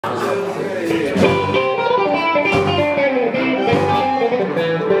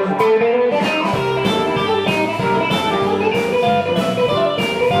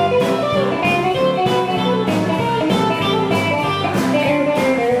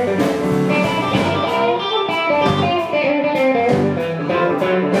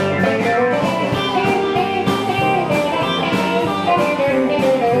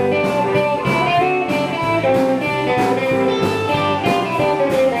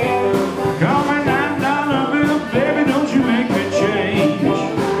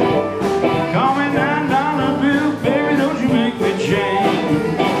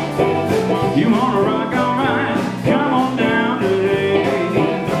You wanna rock all right? Come on down today.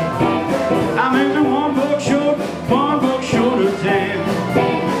 I'm maybe one buck short of 10.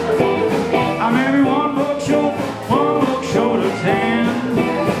 I'm maybe one buck short of 10.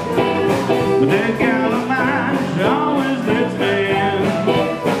 But that gal of mine always lets me in.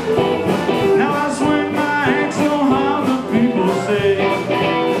 Now I swing my axe so hard the people say.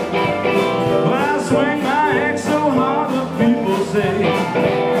 Well, I swing my axe so hard the people say.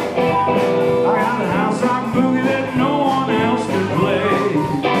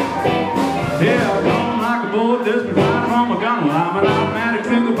 Yeah.